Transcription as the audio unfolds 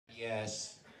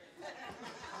Yes.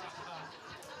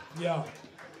 Yo.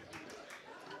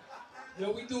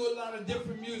 Yo, we do a lot of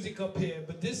different music up here,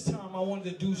 but this time I wanted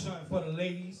to do something for the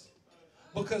ladies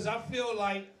because I feel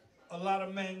like a lot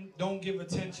of men don't give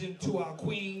attention to our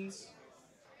queens.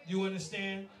 You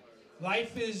understand?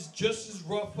 Life is just as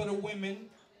rough for the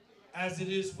women as it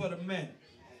is for the men.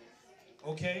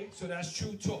 Okay? So that's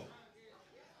true talk.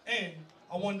 And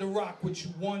I wanted to rock with you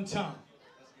one time.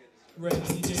 Ready,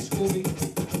 DJ Scooby?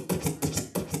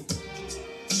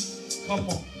 Come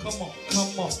on, come on,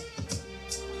 come on.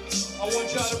 I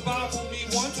want y'all to vibe with me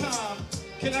one time.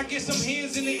 Can I get some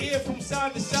hands in the air from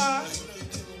side to side?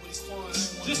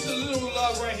 Just a little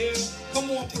love right here.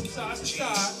 Come on, from side to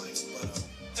side.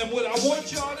 And what I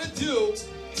want y'all to do,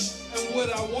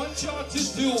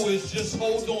 is just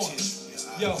hold on.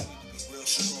 Yo.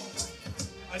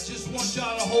 I just want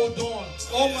y'all to hold on.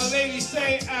 All my ladies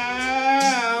say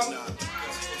ow.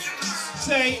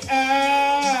 Say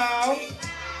ow.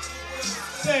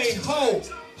 Say ho,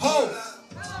 ho.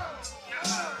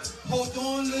 Hold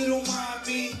on, little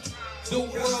mommy. The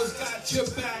world's got your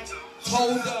back.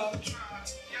 Hold up.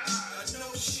 I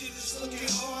know shit is looking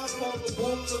hard on the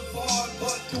boulevard,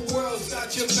 but the world's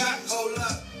got your back. Hold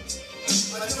up.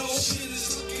 I know shit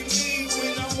is looking mean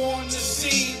when I'm on the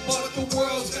scene, but the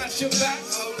world's got your back.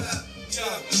 Hold up.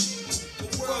 Yeah. The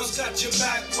world's got your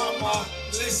back, mama.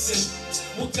 Listen.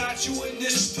 What got you in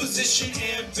this position?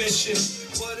 Ambition.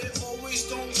 But it always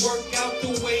don't work out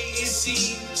the way it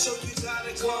seems. So you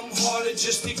gotta come harder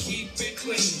just to keep it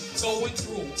clean. Going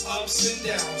through ups and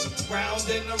downs, round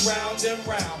and around and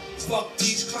round. Fuck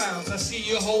these clowns, I see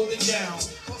you holding down.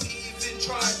 Or even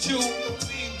try to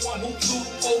be one who flew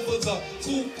over the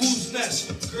cuckoo's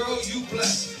nest. Girl, you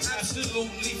blessed,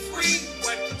 absolutely free.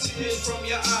 Wipe the tears from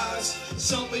your eyes.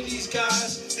 Some of these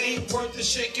guys ain't worth the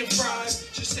shaking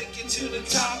fries. Just take it to the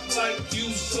top like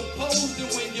you supposed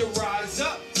to. When you rise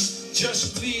up,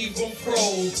 just leave them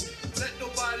froze. Let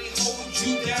nobody hold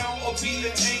you down or be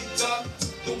an anchor.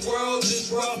 The world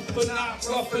is rough, but not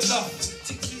rough enough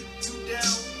to keep you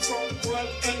down from work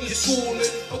and the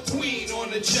schooling. A queen on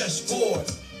the chessboard,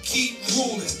 keep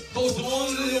ruling. Hold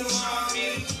on, little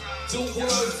mommy. The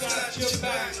world's got your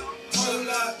back. Hold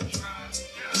up.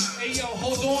 Hey yo,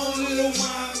 hold on, little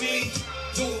mommy.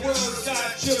 The world's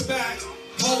got your back.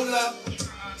 Hold up.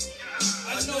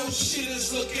 I know shit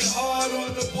is looking hard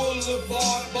on the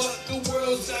boulevard, but the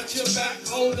world's got your back.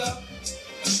 Hold up.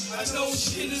 I know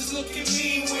shit is looking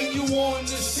mean when you on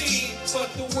the scene,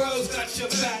 but the world's got your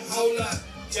back. Hold up.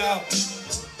 Yo.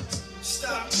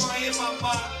 Stop crying,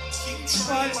 mama. Keep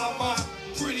trying, mama.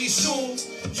 Pretty soon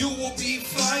you will be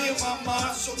flying,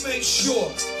 mama. So make sure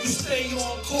you stay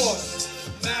on course.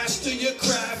 Master your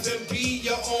craft and be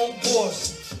your own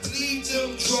boss. Leave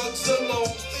them drugs alone.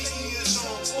 Stay in your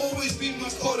zone. Always be my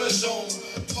cortisone.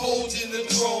 Holding the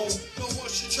throne. No one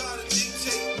should try to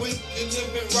dictate when you're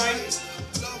living right.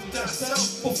 Love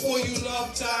thyself before you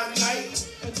love thy night.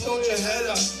 And throw your head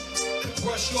up and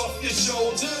brush off your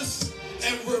shoulders.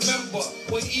 And remember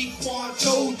what Quan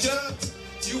told ya.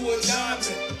 You a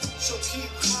diamond, so keep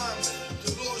climbing.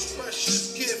 The Lord's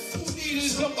precious gift. Who needed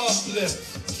some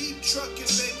uplift? Keep trucking,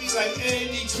 baby, like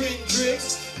Andy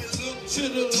Kendricks. And look to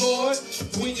the Lord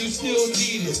when you still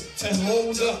need it. And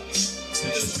hold up to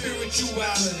the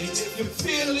spirituality. If you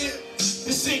feel it,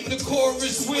 then sing the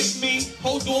chorus with me.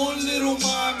 Hold on, little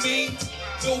mommy.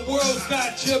 The world's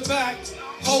got your back.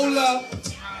 Hold up.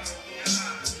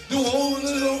 Hold on,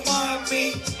 little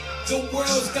mommy. The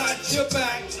world's got your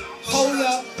back. Hold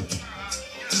up.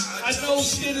 I know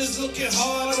shit is looking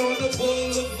hard on the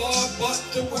boulevard, but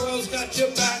the world's got your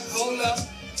back. Hold up.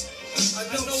 I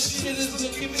know shit is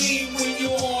looking mean when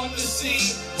you're on the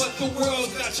scene, but the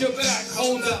world's got your back.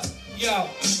 Hold up. Yo,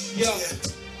 yo.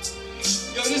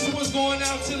 Yo, this one's going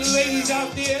out to the ladies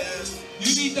out there.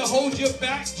 You need to hold your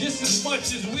back just as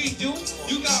much as we do.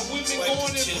 You got women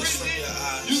going in prison.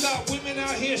 You got women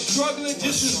out here struggling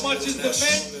just as much as the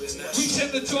men. We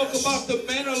tend to talk about the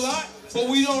men a lot, but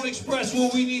we don't express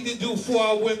what we need to do for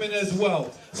our women as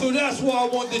well. So that's why I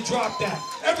wanted to drop that.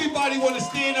 Everybody want to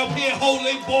stand up here, hold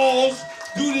their balls,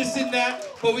 do this and that,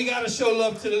 but we got to show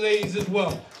love to the ladies as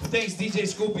well. Thanks, DJ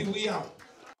Scoopy. We out.